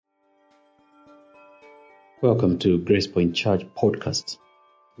Welcome to Grace Point Church podcast.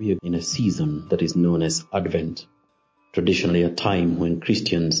 We are in a season that is known as Advent, traditionally a time when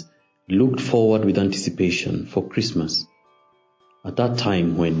Christians looked forward with anticipation for Christmas. At that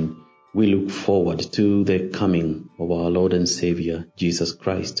time when we look forward to the coming of our Lord and Savior, Jesus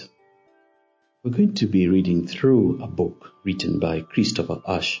Christ. We're going to be reading through a book written by Christopher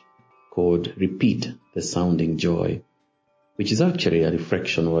Ash called Repeat the Sounding Joy, which is actually a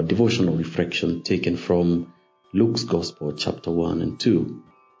reflection or a devotional reflection taken from Luke's Gospel, chapter 1 and 2.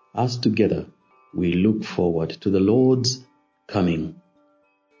 As together, we look forward to the Lord's coming.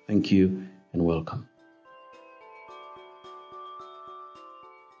 Thank you and welcome.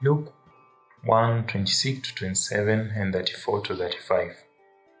 Luke 1, 26 to 27 and 34 to 35.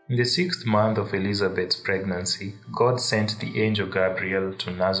 In the 6th month of Elizabeth's pregnancy, God sent the angel Gabriel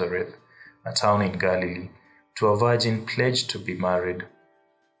to Nazareth, a town in Galilee, to a virgin pledged to be married.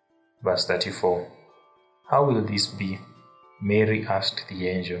 Verse 34. How will this be? Mary asked the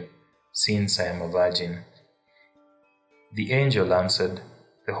angel, since I am a virgin. The angel answered,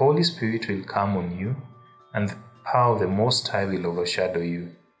 the Holy Spirit will come on you, and the power of the Most High will overshadow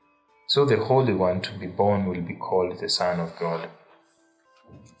you. So the Holy One to be born will be called the Son of God.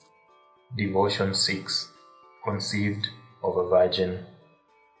 Devotion 6. Conceived of a Virgin.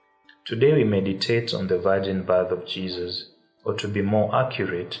 Today we meditate on the virgin birth of Jesus, or to be more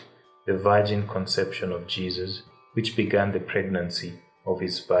accurate, the virgin conception of Jesus, which began the pregnancy of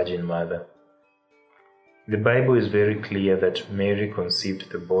his virgin mother. The Bible is very clear that Mary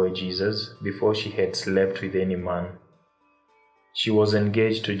conceived the boy Jesus before she had slept with any man. She was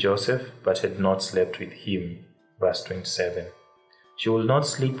engaged to Joseph but had not slept with him. Verse 27. She would not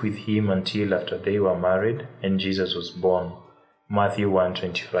sleep with him until after they were married and Jesus was born. Matthew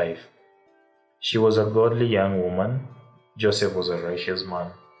 1:25. She was a godly young woman. Joseph was a righteous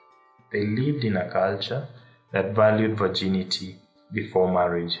man. They lived in a culture that valued virginity before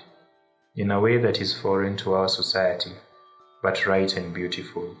marriage, in a way that is foreign to our society, but right and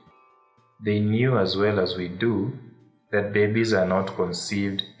beautiful. They knew as well as we do that babies are not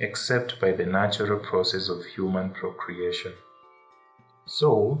conceived except by the natural process of human procreation.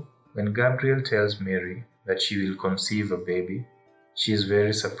 So, when Gabriel tells Mary that she will conceive a baby, she is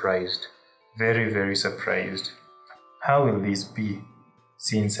very surprised, very surprised. How will this be,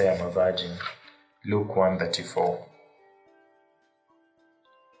 since I am a virgin? Luke 1:34.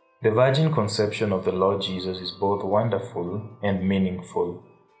 The virgin conception of the Lord Jesus is both wonderful and meaningful.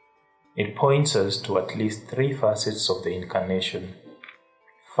 It points us to at least three facets of the incarnation.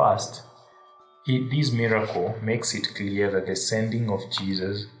 First, this miracle makes it clear that the sending of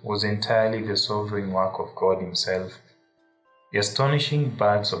Jesus was entirely the sovereign work of God Himself. The astonishing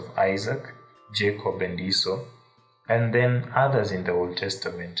births of Isaac, Jacob, and Esau, and then others in the Old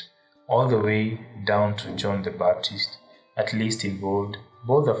Testament, all the way down to John the Baptist, at least involved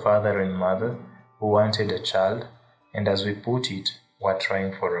both the father and mother who wanted a child, and as we put it, were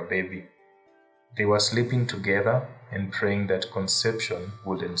trying for a baby. They were sleeping together and praying that conception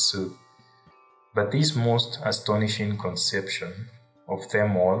would ensue. But this most astonishing conception of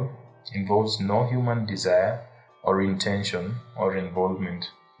them all involves no human desire or intention or involvement.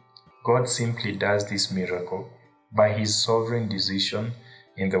 God simply does this miracle by His sovereign decision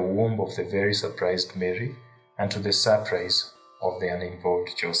in the womb of the very surprised Mary and to the surprise of the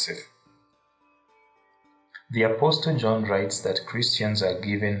uninvolved Joseph. The Apostle John writes that Christians are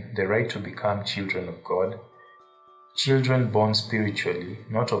given the right to become children of God, children born spiritually,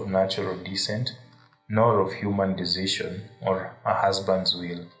 not of natural descent, nor of human decision or a husband's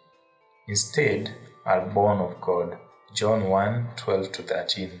will. Instead, are born of God. John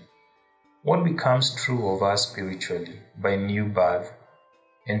 1:12-13. What becomes true of us spiritually by new birth,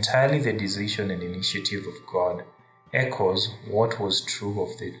 entirely the decision and initiative of God, echoes what was true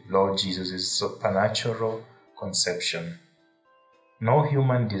of the Lord Jesus' supernatural conception. No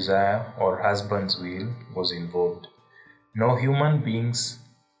human desire or husband's will was involved. No human beings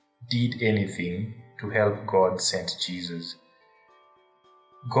did anything to help God send Jesus.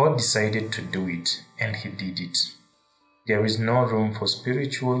 God decided to do it, and He did it. There is no room for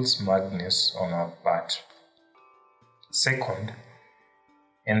spiritual smugness on our part. Second,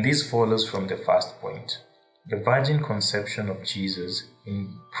 and this follows from the first point, the virgin conception of Jesus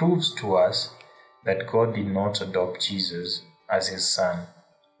proves to us that God did not adopt Jesus as His son.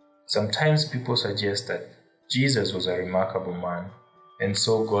 Sometimes people suggest that Jesus was a remarkable man, and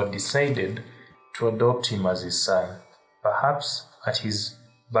so God decided to adopt Him as His son, perhaps at His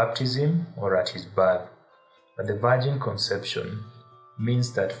baptism or at His birth. But the virgin conception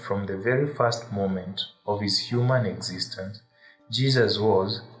means that from the very first moment of His human existence, Jesus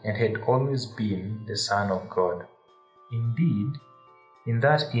was and had always been the Son of God. Indeed, in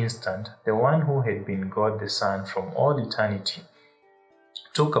that instant, the one who had been God the Son from all eternity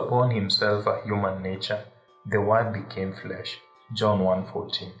took upon himself a human nature. The Word became flesh. John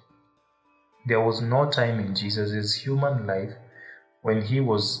 1:14. There was no time in Jesus' human life when he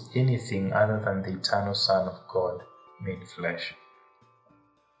was anything other than the eternal Son of God made flesh.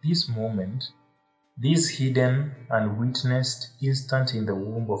 This moment, this hidden and witnessed instant in the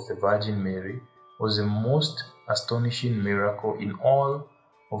womb of the Virgin Mary, was the most astonishing miracle in all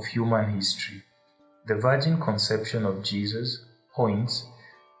of human history. The virgin conception of Jesus points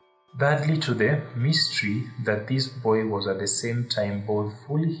thirdly to the mystery that this boy was at the same time both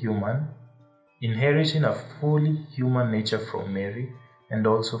fully human, inheriting a fully human nature from Mary, and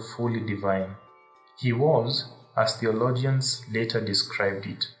also fully divine. He was, as theologians later described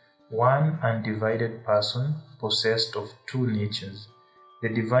it, one undivided person possessed of two natures. The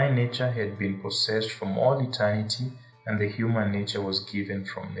divine nature had been possessed from all eternity, and the human nature was given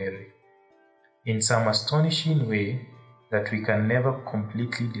from Mary. In some astonishing way that we can never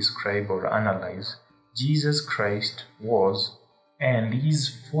completely describe or analyze, Jesus Christ was and is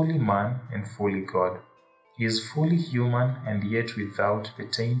fully man and fully God. He is fully human and yet without the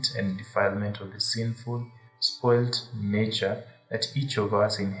taint and defilement of the sinful, spoilt nature that each of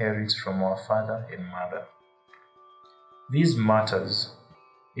us inherits from our father and mother. This matters.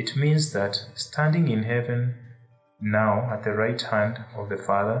 It means that standing in heaven now at the right hand of the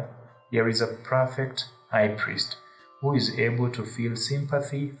Father, there is a perfect high priest who is able to feel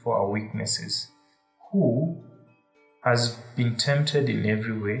sympathy for our weaknesses, who has been tempted in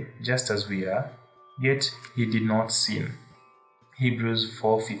every way just as we are, yet he did not sin. Hebrews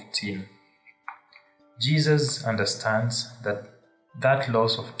 4:15. Jesus understands that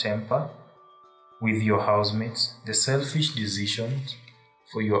loss of temper with your housemates, the selfish decisions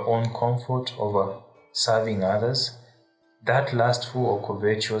for your own comfort over serving others, that lustful or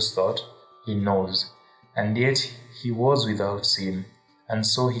covetous thought, he knows, and yet he was without sin, and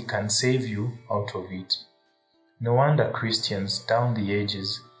so he can save you out of it. No wonder Christians down the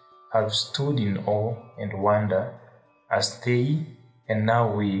ages have stood in awe and wonder as they, and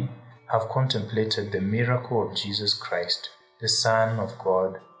now we, have contemplated the miracle of Jesus Christ, the Son of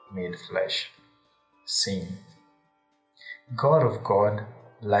God made flesh. Sing. God of God,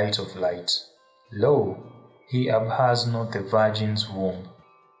 light of light, lo, he abhors not the virgin's womb.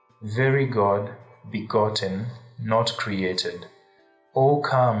 Very God, begotten, not created. O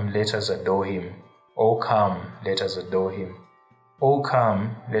come, let us adore him. O come, let us adore him. O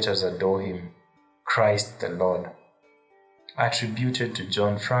come, let us adore him. Christ the Lord. Attributed to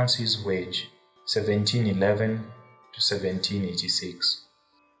John Francis Wage, 1711 to 1786.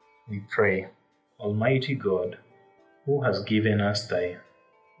 We pray, Almighty God, who has given us thy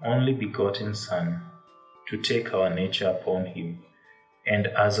only begotten Son, to take our nature upon him, and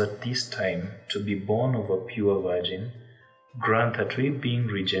as at this time to be born of a pure virgin, grant that we, being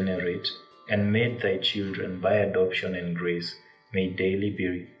regenerate and made thy children by adoption and grace, may daily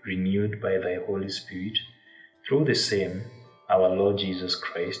be renewed by thy Holy Spirit, through the same our Lord Jesus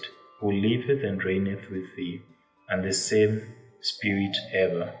Christ, who liveth and reigneth with thee, and the same Spirit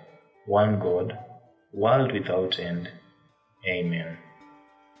ever, one God, world without end. Amen.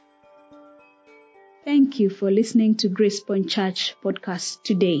 Thank you for listening to Grace Point Church podcast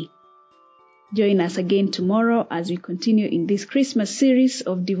today. Join us again tomorrow as we continue in this Christmas series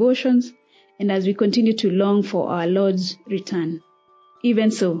of devotions and as we continue to long for our Lord's return.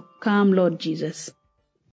 Even so, come Lord Jesus.